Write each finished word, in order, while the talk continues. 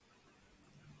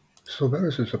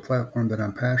Solveres is a platform that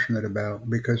I'm passionate about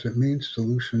because it means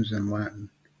solutions in Latin.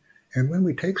 And when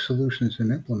we take solutions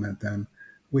and implement them,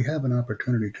 we have an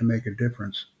opportunity to make a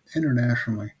difference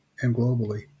internationally and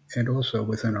globally, and also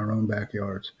within our own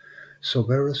backyards.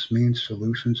 Solveres means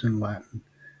solutions in Latin.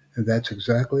 And that's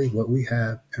exactly what we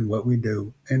have and what we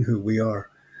do and who we are.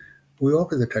 We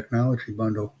offer the technology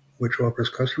bundle, which offers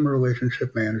customer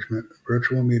relationship management,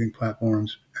 virtual meeting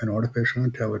platforms, and artificial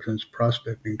intelligence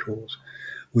prospecting tools.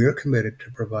 We are committed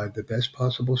to provide the best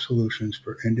possible solutions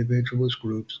for individuals,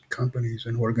 groups, companies,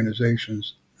 and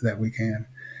organizations that we can.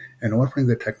 And offering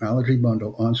the technology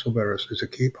bundle on Solveres is a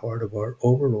key part of our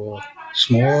overall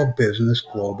small business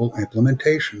global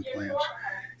implementation plans.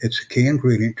 It's a key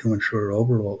ingredient to ensure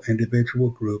overall individual,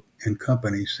 group, and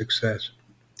company success.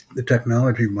 The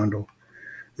technology bundle,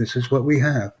 this is what we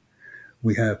have.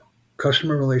 We have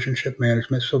customer relationship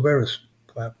management Solveres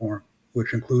platform,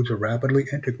 which includes a rapidly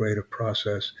integrative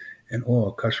process in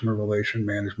all customer relation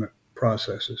management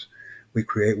processes. We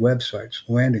create websites,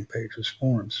 landing pages,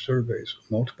 forms, surveys,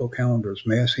 multiple calendars,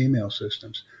 mass email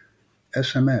systems,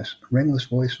 SMS, ringless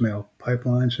voicemail,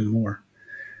 pipelines, and more.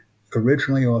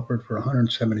 Originally offered for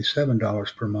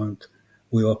 $177 per month,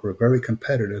 we offer a very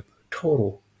competitive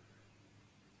total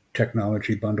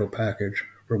technology bundle package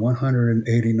for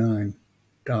 $189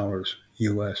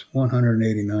 US,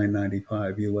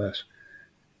 $189.95 US.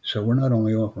 So we're not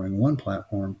only offering one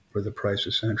platform for the price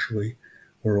essentially,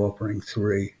 we're offering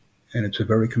three, and it's a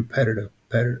very competitive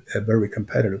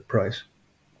price.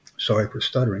 Sorry for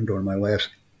stuttering during my last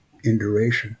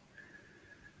induration.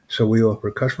 So we offer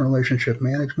customer relationship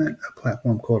management, a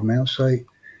platform called NowSite,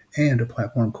 and a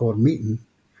platform called Meetin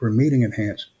for meeting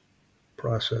enhanced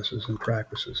processes and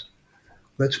practices.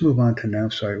 Let's move on to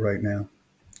NowSite right now.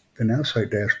 The NowSite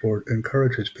dashboard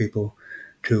encourages people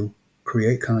to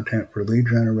create content for lead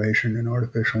generation and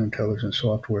artificial intelligence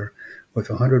software with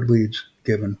 100 leads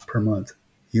given per month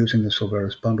using the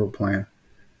Solveres bundle plan.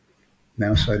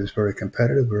 NowSite is very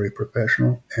competitive, very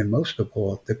professional, and most of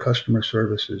all, the customer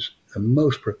service is the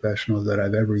most professional that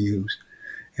I've ever used.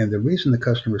 And the reason the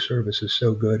customer service is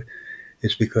so good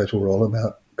is because we're all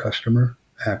about customer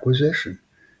acquisition.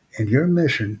 And your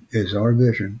mission is our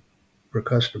vision for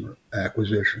customer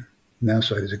acquisition.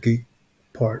 NowSite is a key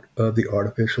part of the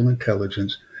artificial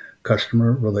intelligence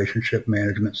customer relationship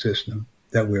management system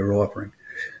that we're offering.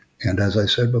 And as I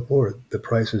said before, the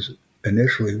price is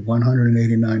initially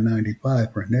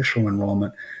 $189.95 for initial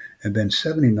enrollment and then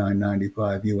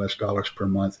 $79.95 US dollars per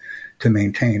month to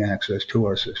maintain access to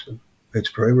our system. It's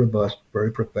very robust,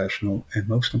 very professional, and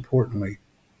most importantly,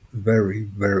 very,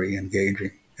 very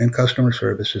engaging. And customer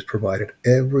service is provided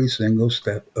every single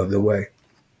step of the way.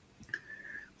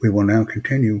 We will now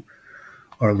continue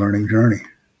our learning journey.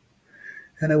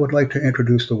 And I would like to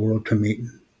introduce the world to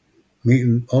Meetin.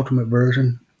 Meetin Ultimate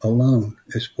version alone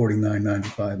is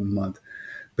 $49.95 a month.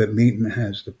 But Meetin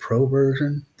has the Pro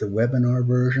version, the webinar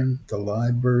version, the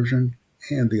live version,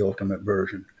 and the Ultimate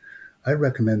version. I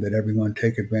recommend that everyone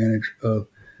take advantage of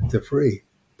the free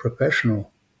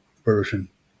professional version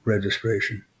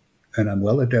registration. And I'm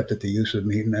well adept at the use of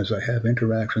Meetin as I have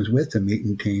interactions with the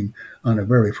Meetin team on a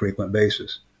very frequent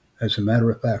basis. As a matter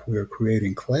of fact, we are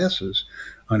creating classes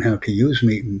on how to use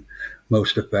Meetin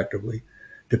most effectively,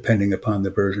 depending upon the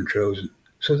version chosen.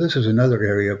 So this is another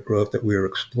area of growth that we are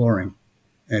exploring,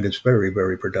 and it's very,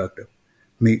 very productive.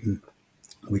 Meetin,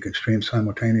 we can stream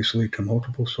simultaneously to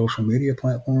multiple social media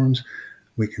platforms.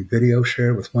 We can video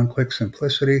share with one-click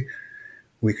simplicity.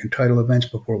 We can title events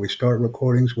before we start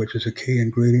recordings, which is a key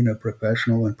ingredient of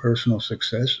professional and personal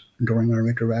success during our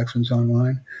interactions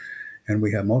online. And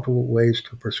we have multiple ways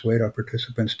to persuade our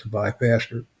participants to buy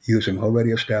faster using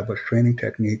already established training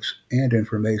techniques and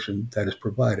information that is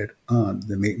provided on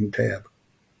the Meetin tab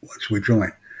once we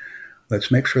join. Let's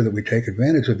make sure that we take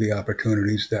advantage of the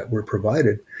opportunities that were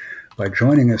provided by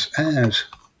joining us as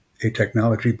a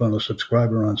technology bundle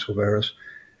subscriber on Solveres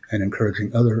and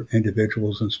encouraging other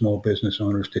individuals and small business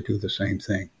owners to do the same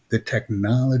thing. The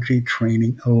technology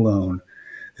training alone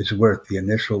is worth the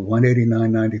initial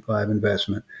 $189.95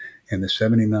 investment and the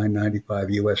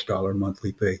 $79.95 US dollar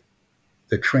monthly fee.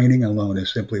 The training alone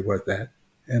is simply worth that.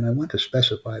 And I want to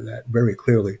specify that very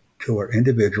clearly to our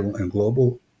individual and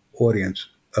global audience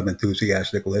of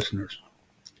enthusiastic listeners.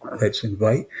 Let's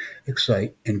invite,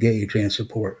 excite, engage, and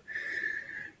support.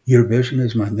 Your vision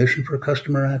is my mission for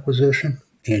customer acquisition,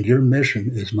 and your mission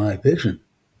is my vision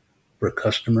for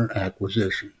customer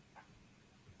acquisition.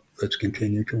 Let's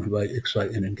continue to invite,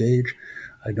 excite, and engage.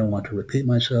 I don't want to repeat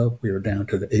myself. We are down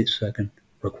to the 8-second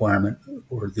requirement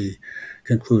for the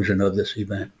conclusion of this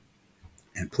event.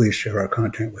 And please share our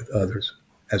content with others,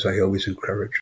 as I always encourage.